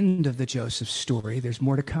the end of the Joseph story. There's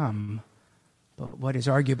more to come. But what is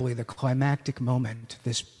arguably the climactic moment,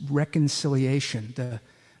 this reconciliation, the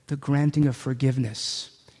granting of forgiveness.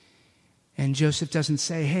 And Joseph doesn't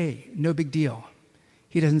say, "Hey, no big deal."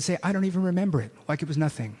 He doesn't say, "I don't even remember it," like it was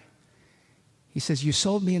nothing. He says, "You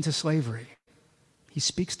sold me into slavery." He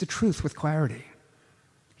speaks the truth with clarity.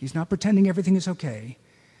 He's not pretending everything is okay.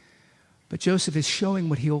 But Joseph is showing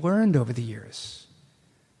what he learned over the years.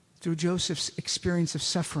 Through Joseph's experience of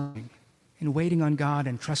suffering and waiting on God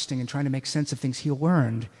and trusting and trying to make sense of things, he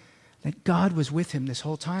learned that God was with him this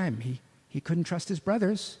whole time. He couldn't trust his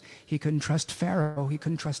brothers. He couldn't trust Pharaoh. He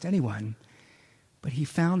couldn't trust anyone. But he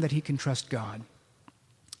found that he can trust God.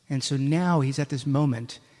 And so now he's at this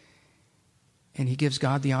moment, and he gives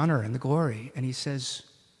God the honor and the glory, and he says,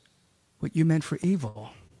 "What you meant for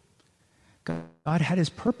evil." God had his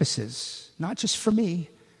purposes, not just for me,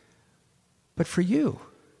 but for you.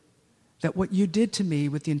 That what you did to me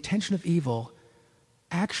with the intention of evil,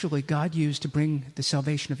 actually God used to bring the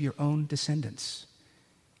salvation of your own descendants.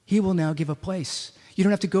 He will now give a place. You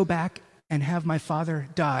don't have to go back and have my father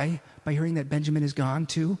die by hearing that Benjamin is gone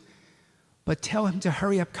too, but tell him to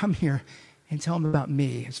hurry up, come here, and tell him about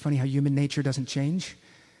me. It's funny how human nature doesn't change.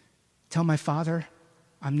 Tell my father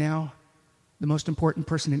I'm now the most important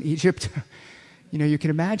person in Egypt. You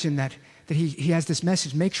can imagine that he has this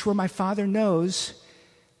message. Make sure my father knows.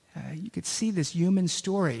 You could see this human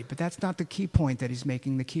story, but that's not the key point that he's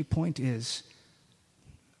making. The key point is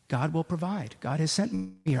God will provide. God has sent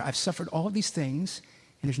me here. I've suffered all of these things,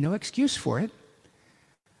 and there's no excuse for it,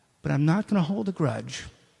 but I'm not going to hold a grudge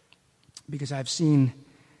because I've seen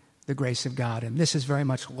the grace of God. And this is very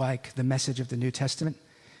much like the message of the New Testament.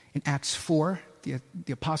 In Acts 4, the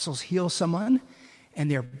apostles heal someone, and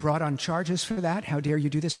they're brought on charges for that. How dare you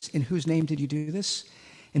do this? In whose name did you do this?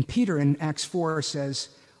 And Peter in Acts 4 says,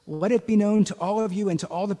 "Let it be known to all of you and to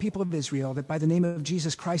all the people of Israel that by the name of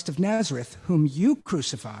Jesus Christ of Nazareth, whom you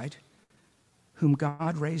crucified, whom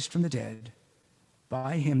God raised from the dead,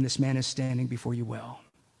 by him this man is standing before you well."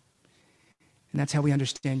 And that's how we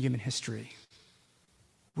understand human history.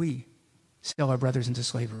 We sell our brothers into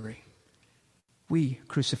slavery. We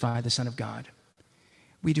crucify the Son of God.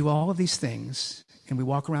 We do all of these things, and we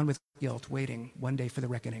walk around with guilt, waiting one day for the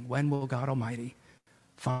reckoning. When will God Almighty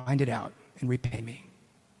find it out and repay me?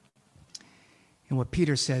 And what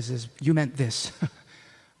Peter says is, you meant this,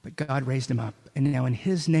 but God raised him up. And now in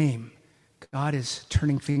his name, God is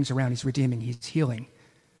turning things around. He's redeeming. He's healing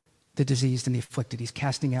the diseased and the afflicted. He's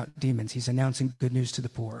casting out demons. He's announcing good news to the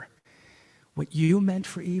poor. What you meant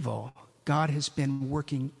for evil, God has been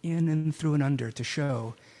working in and through and under to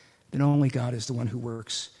show that only God is the one who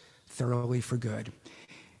works thoroughly for good.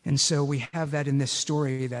 And so we have that in this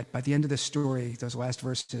story, that by the end of the story, those last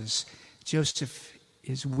verses, Joseph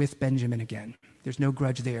is with Benjamin again. There's no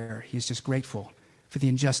grudge there. He's just grateful for the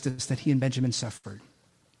injustice that he and Benjamin suffered.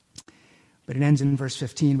 But it ends in verse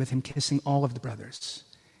 15 with him kissing all of the brothers.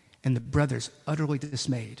 And the brothers, utterly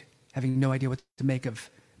dismayed, having no idea what to make of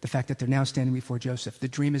the fact that they're now standing before Joseph. The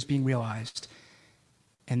dream is being realized.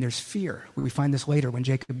 And there's fear. We find this later when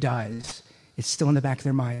Jacob dies. It's still in the back of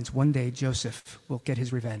their minds. One day Joseph will get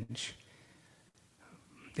his revenge.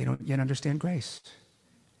 They don't yet understand grace.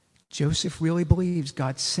 Joseph really believes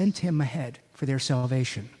God sent him ahead for their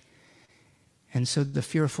salvation. And so the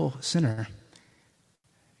fearful sinner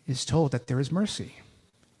is told that there is mercy.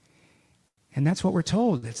 And that's what we're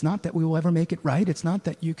told. It's not that we will ever make it right. It's not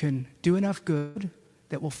that you can do enough good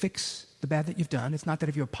that will fix the bad that you've done. It's not that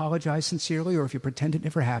if you apologize sincerely or if you pretend it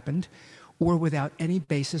never happened or without any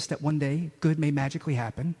basis that one day good may magically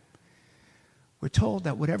happen. We're told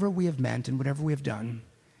that whatever we have meant and whatever we have done,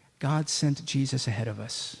 God sent Jesus ahead of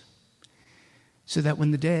us so that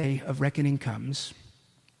when the day of reckoning comes,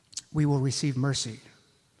 we will receive mercy,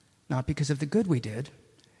 not because of the good we did,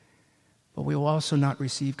 but we will also not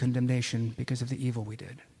receive condemnation because of the evil we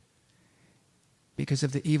did. Because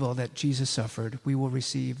of the evil that Jesus suffered, we will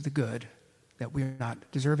receive the good that we're not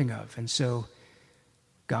deserving of. And so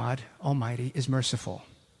God Almighty is merciful.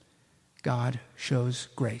 God shows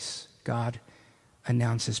grace. God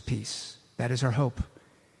announces peace. That is our hope.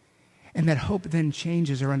 And that hope then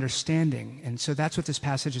changes our understanding. And so that's what this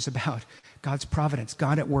passage is about. God's providence,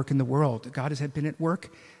 God at work in the world. God has been at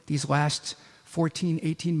work these last 14,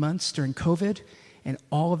 18 months during COVID and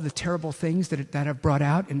all of the terrible things that have brought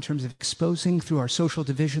out in terms of exposing through our social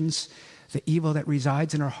divisions the evil that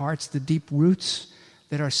resides in our hearts, the deep roots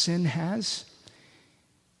that our sin has.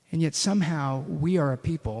 And yet somehow we are a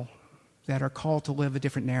people that are called to live a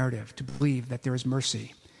different narrative, to believe that there is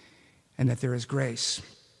mercy and that there is grace.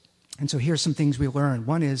 And so here's some things we learn.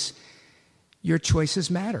 One is your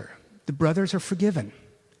choices matter. The brothers are forgiven.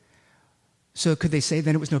 So could they say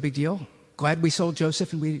then it was no big deal? Glad we sold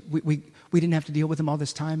Joseph and we didn't have to deal with him all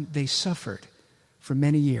this time. They suffered for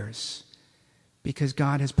many years because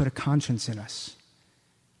God has put a conscience in us.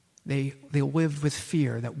 They lived with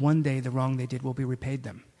fear that one day the wrong they did will be repaid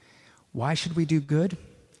them. Why should we do good?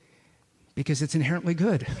 Because it's inherently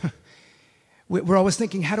good. We're always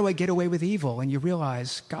thinking, how do I get away with evil? And you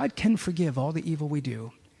realize God can forgive all the evil we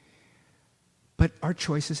do, but our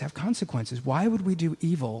choices have consequences. Why would we do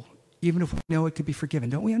evil even if we know it could be forgiven?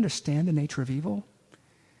 Don't we understand the nature of evil?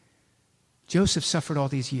 Joseph suffered all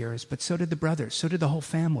these years, but so did the brothers, so did the whole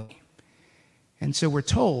family. And so we're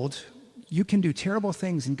told you can do terrible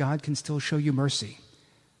things and God can still show you mercy.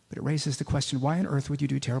 But it raises the question, why on earth would you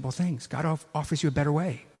do terrible things? God offers you a better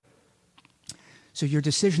way. So your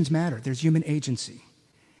decisions matter. There's human agency.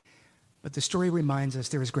 But the story reminds us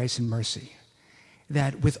there is grace and mercy.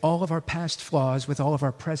 That with all of our past flaws, with all of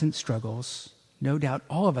our present struggles, no doubt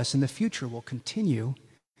all of us in the future will continue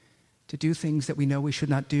to do things that we know we should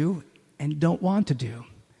not do and don't want to do.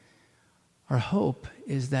 Our hope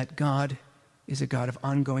is that God is a God of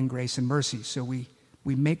ongoing grace and mercy. So we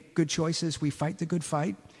make good choices, we fight the good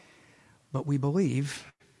fight, but we believe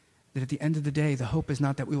that at the end of the day, the hope is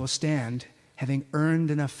not that we will stand having earned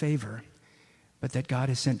enough favor, but that God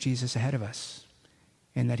has sent Jesus ahead of us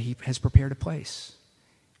and that he has prepared a place,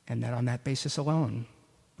 and that on that basis alone,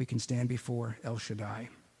 we can stand before El Shaddai.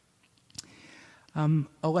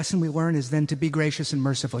 A lesson we learn is then to be gracious and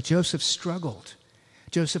merciful. Joseph struggled.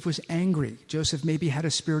 Joseph was angry. Joseph maybe had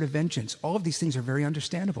a spirit of vengeance. All of these things are very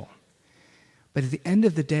understandable. But at the end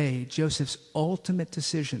of the day, Joseph's ultimate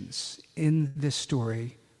decisions in this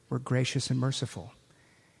story were gracious and merciful.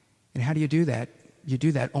 And how do you do that? You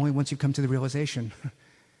do that only once you come to the realization,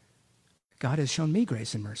 God has shown me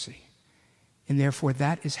grace and mercy. And therefore,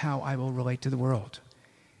 that is how I will relate to the world.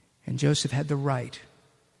 And Joseph had the right,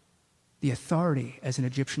 the authority as an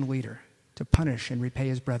Egyptian leader to punish and repay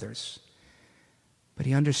his brothers. But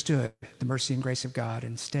he understood the mercy and grace of God,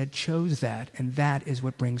 instead chose that, and that is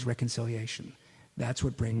what brings reconciliation. That's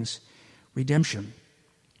what brings redemption.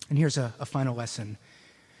 And here's a final lesson.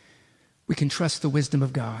 We can trust the wisdom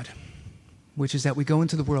of God, which is that we go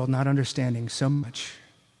into the world not understanding so much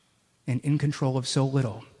and in control of so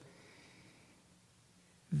little,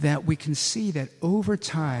 that we can see that over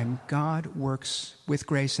time, God works with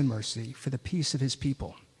grace and mercy for the peace of his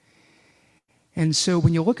people. And so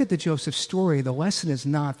when you look at the Joseph story, the lesson is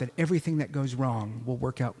not that everything that goes wrong will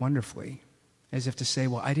work out wonderfully, as if to say,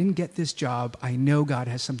 well, I didn't get this job. I know God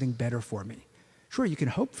has something better for me. Sure, you can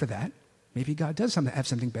hope for that. Maybe God does have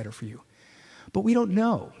something better for you. But we don't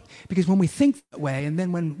know. Because when we think that way, and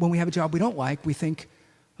then when we have a job we don't like, we think,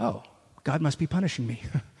 oh, God must be punishing me.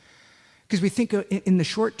 Because we think in the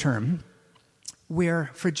short term,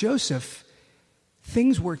 where for Joseph,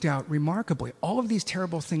 things worked out remarkably. All of these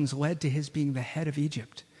terrible things led to his being the head of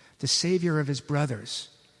Egypt, the savior of his brothers.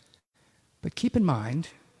 But keep in mind,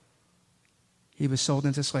 he was sold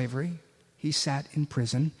into slavery. He sat in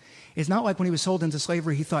prison. It's not like when he was sold into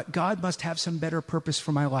slavery, he thought, God must have some better purpose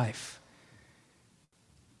for my life.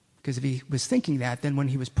 Because if he was thinking that, then when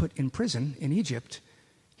he was put in prison in Egypt,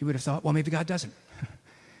 he would have thought, well, maybe God doesn't.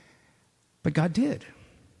 But God did.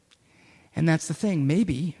 And that's the thing.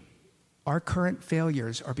 Maybe our current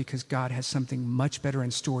failures are because God has something much better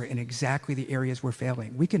in store in exactly the areas we're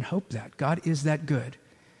failing. We can hope that. God is that good.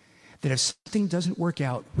 That if something doesn't work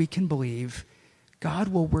out, we can believe God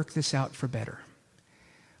will work this out for better.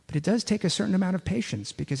 But it does take a certain amount of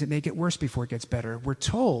patience because it may get worse before it gets better. We're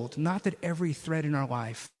told not that every thread in our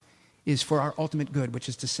life is for our ultimate good, which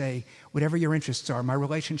is to say, whatever your interests are, my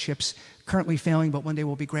relationships currently failing, but one day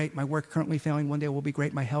will be great. My work currently failing, one day will be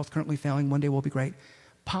great. My health currently failing, one day will be great.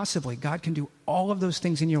 Possibly, God can do all of those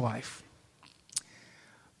things in your life.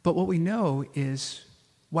 But what we know is,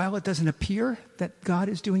 while it doesn't appear that God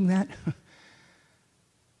is doing that,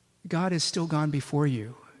 God has still gone before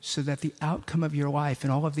you so that the outcome of your life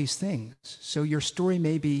and all of these things, so your story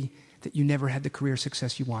may be that you never had the career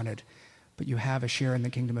success you wanted, but you have a share in the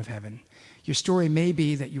kingdom of heaven. Your story may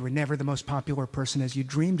be that you were never the most popular person as you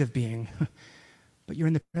dreamed of being, but you're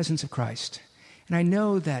in the presence of Christ. And I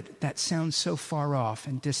know that that sounds so far off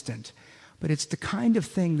and distant, but it's the kind of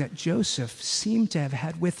thing that Joseph seemed to have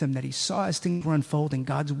had with him, that he saw as things were unfolding,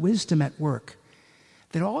 God's wisdom at work,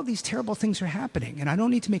 that all these terrible things are happening. And I don't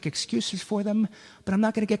need to make excuses for them, but I'm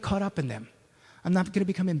not going to get caught up in them. I'm not going to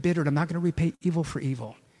become embittered. I'm not going to repay evil for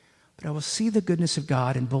evil. But I will see the goodness of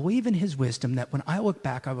God and believe in his wisdom, that when I look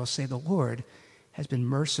back, I will say, the Lord has been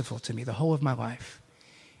merciful to me the whole of my life.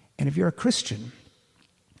 And if you're a Christian,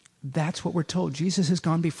 that's what we're told. Jesus has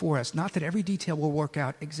gone before us. Not that every detail will work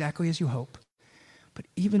out exactly as you hope, but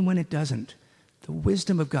even when it doesn't, the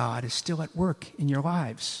wisdom of God is still at work in your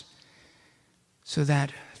lives, so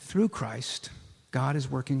that through Christ, God is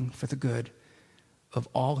working for the good of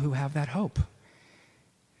all who have that hope.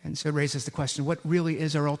 And so it raises the question, what really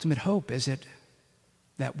is our ultimate hope? Is it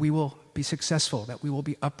that we will be successful, that we will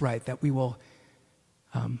be upright, that we will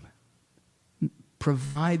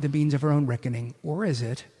provide the means of our own reckoning? Or is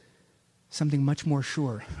it something much more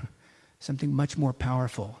sure, something much more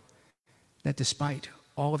powerful, that despite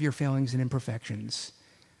all of your failings and imperfections,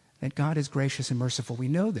 that God is gracious and merciful? We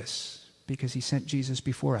know this because he sent Jesus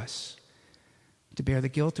before us to bear the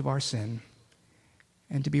guilt of our sin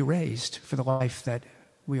and to be raised for the life that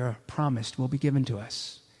we are promised will be given to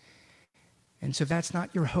us. And so if that's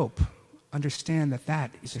not your hope, understand that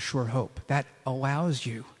that is a sure hope. That allows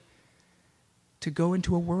you to go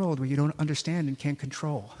into a world where you don't understand and can't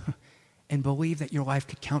control, and believe that your life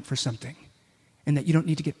could count for something, and that you don't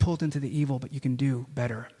need to get pulled into the evil, but you can do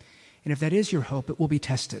better. And if that is your hope, it will be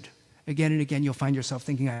tested. Again and again, you'll find yourself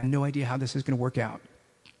thinking, I have no idea how this is going to work out.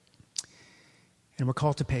 And we're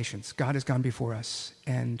called to patience. God has gone before us.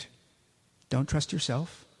 And don't trust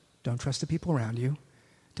yourself. Don't trust the people around you.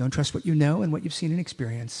 Don't trust what you know and what you've seen and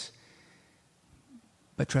experienced.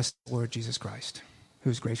 But trust the Lord Jesus Christ,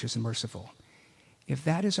 who's gracious and merciful. If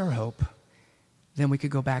that is our hope, then we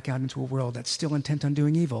could go back out into a world that's still intent on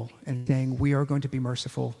doing evil and saying we are going to be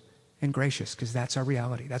merciful and gracious, because that's our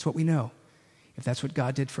reality. That's what we know. If that's what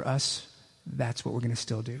God did for us, that's what we're going to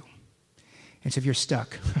still do. And so if you're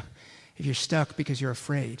stuck, if you're stuck because you're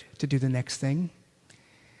afraid to do the next thing,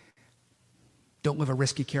 don't live a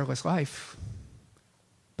risky, careless life.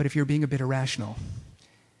 But if you're being a bit irrational,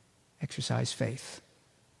 exercise faith.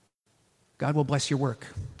 God will bless your work.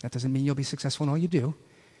 That doesn't mean you'll be successful in all you do,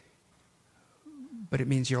 but it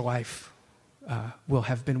means your life will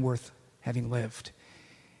have been worth having lived.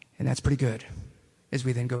 And that's pretty good as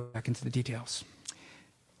we then go back into the details.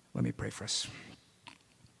 Let me pray for us.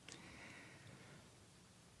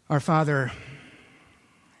 Our Father,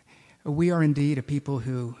 we are indeed a people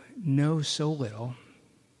who know so little,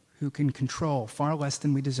 who can control far less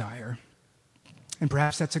than we desire. And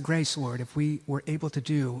perhaps that's a grace, Lord. If we were able to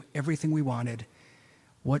do everything we wanted,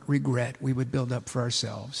 what regret we would build up for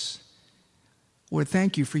ourselves. Lord,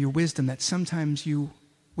 thank you for your wisdom, that sometimes you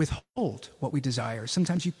withhold what we desire.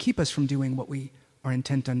 Sometimes you keep us from doing what we are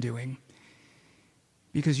intent on doing,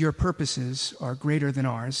 because your purposes are greater than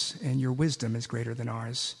ours and your wisdom is greater than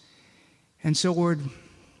ours. And so, Lord,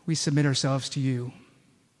 we submit ourselves to you,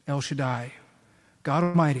 El Shaddai, God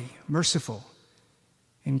Almighty, merciful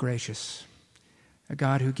and gracious, a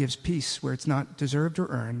God who gives peace where it's not deserved or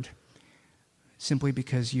earned, simply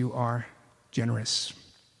because you are generous.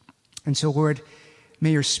 And so, Lord,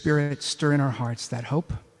 may your Spirit stir in our hearts that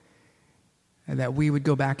hope, and that we would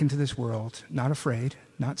go back into this world not afraid,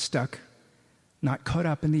 not stuck, not caught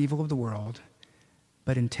up in the evil of the world,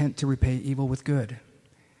 but intent to repay evil with good,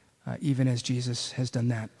 even as Jesus has done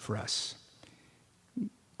that for us.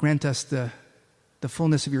 Grant us the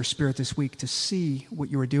fullness of your Spirit this week to see what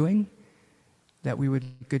you are doing, that we would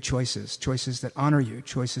make good choices, choices that honor you,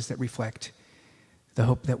 choices that reflect the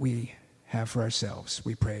hope that we have for ourselves.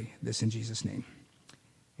 We pray this in Jesus' name.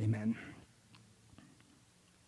 Amen.